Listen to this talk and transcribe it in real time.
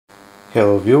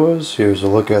Hello viewers, here's a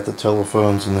look at the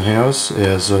telephones in the house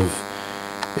as of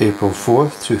April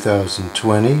 4th,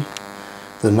 2020,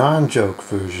 the non-joke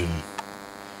version.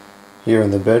 Here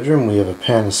in the bedroom we have a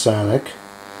Panasonic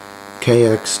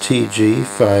KXTG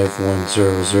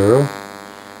 5100,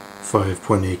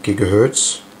 5.8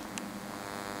 gigahertz.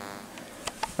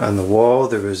 On the wall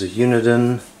there is a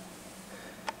Uniden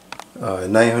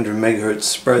 900 megahertz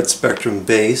spread spectrum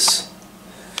base,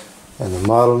 and the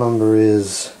model number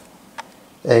is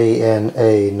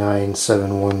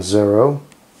ANA9710.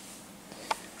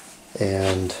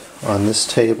 And on this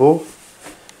table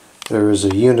there is a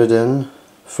Uniden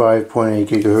 5.8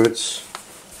 gigahertz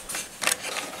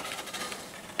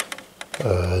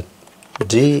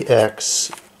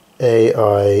DXAI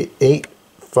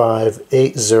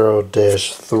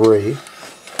 8580-3,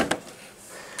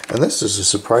 and this is a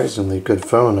surprisingly good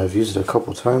phone. I've used it a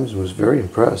couple times and was very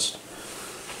impressed.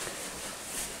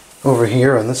 Over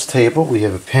here on this table we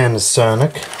have a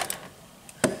Panasonic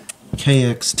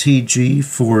KXTG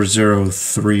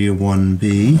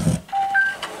 4031B,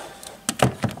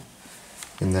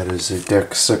 and that is a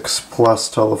DEC 6 Plus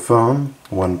telephone,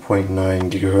 1.9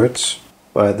 gigahertz.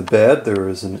 By the bed there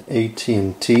is an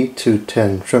AT&T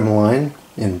 210 trim line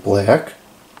in black,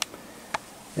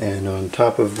 and on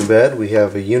top of the bed we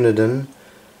have a Uniden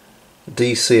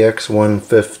DCX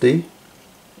 150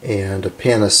 and a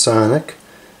Panasonic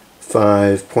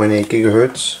 5.8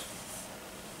 gigahertz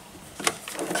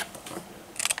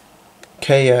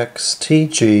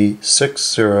KXTG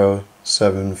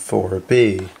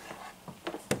 6074B.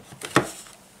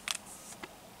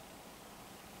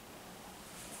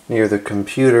 Near the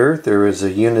computer there is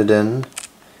a Uniden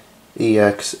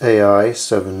EXAI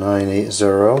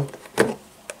 7980,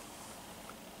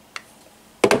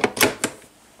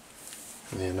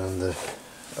 and on the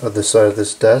other side of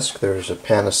this desk there is a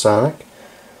Panasonic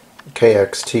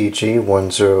KXTG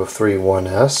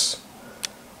 1031S,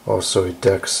 also a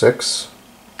DEC 6,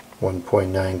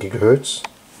 1.9 gigahertz.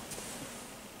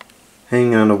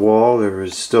 Hanging on the wall there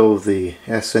is still the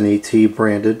SNET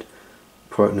branded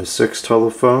Partner 6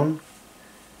 telephone,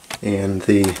 and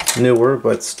the newer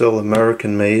but still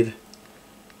American made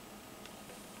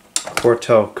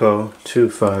Fortelco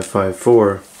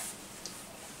 2554.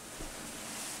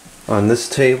 On this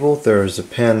table there is a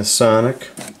Panasonic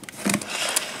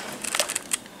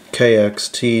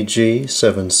KXTG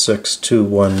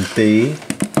 7621B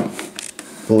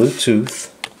Bluetooth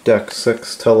DEC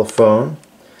 6 telephone,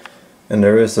 and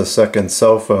there is a second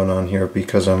cell phone on here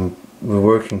because we're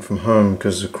working from home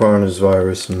because of the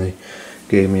coronavirus, and they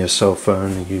gave me a cell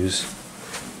phone to use.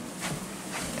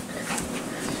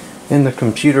 In the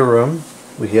computer room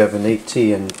we have an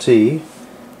AT&T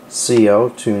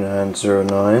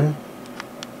CL2909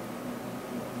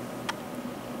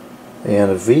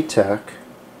 and a VTech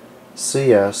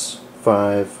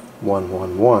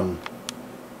CS5111,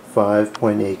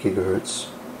 5.8 gigahertz.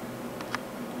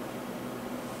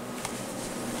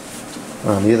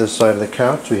 On the other side of the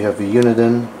couch we have a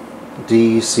Uniden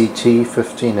DCT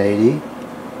 1580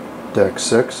 DEC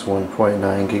 6,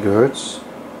 1.9 gigahertz.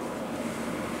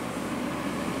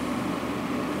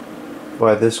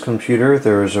 By this computer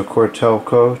there is a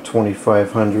Fortelco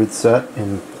 2500 set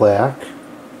in black.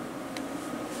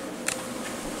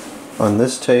 On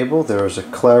this table there is a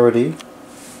Clarity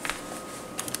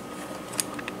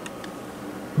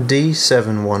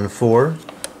D714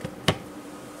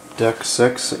 DEC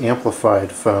 6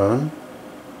 amplified phone.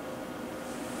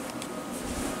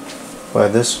 By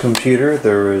this computer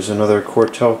there is another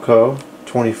Fortelco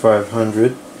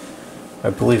 2500. I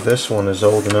believe this one is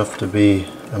old enough to be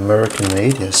American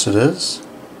made. Yes, it is.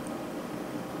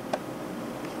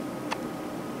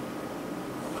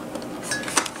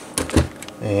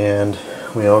 And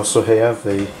we also have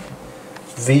a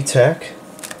VTech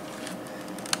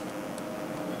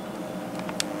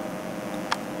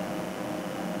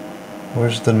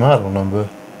Where's the model number?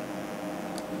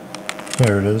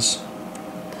 Here it is.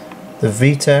 The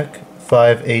VTech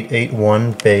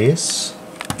 5881 base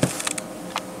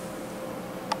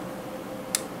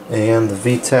and the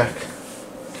VTech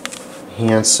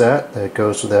handset that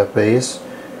goes with that base.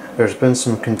 There's been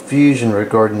some confusion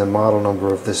regarding the model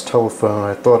number of this telephone.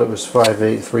 I thought it was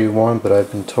 5831, but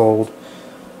I've been told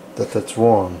that that's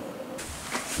wrong.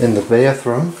 In the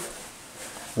bathroom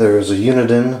there is a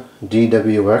Uniden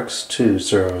DWX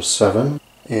 207.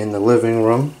 In the living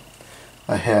room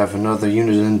I have another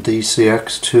Uniden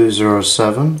DCX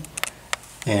 207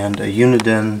 and a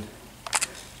Uniden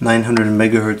 900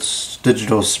 megahertz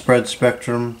digital spread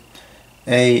spectrum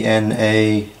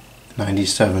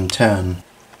ANA9710.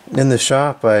 In the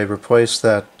shop, I replaced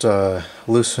that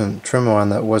lucent trim on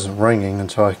that wasn't ringing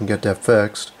until I can get that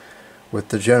fixed with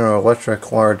the General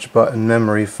Electric large button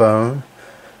memory phone.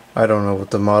 I don't know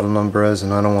what the model number is,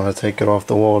 and I don't want to take it off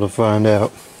the wall to find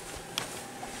out.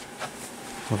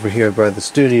 Over here by the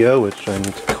studio, which I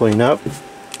need to clean up,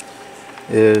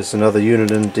 is another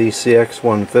Uniden DCX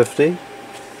 150.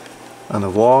 On the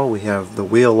wall we have the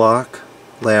wheel lock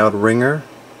loud ringer.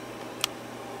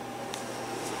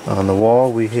 On the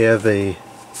wall we have a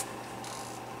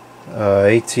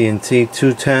AT&T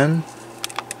 210,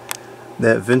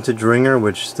 that vintage ringer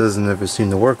which doesn't ever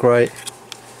seem to work right,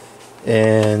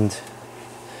 and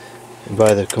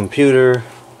by the computer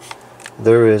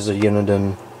there is a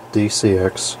Uniden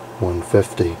DCX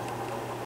 150.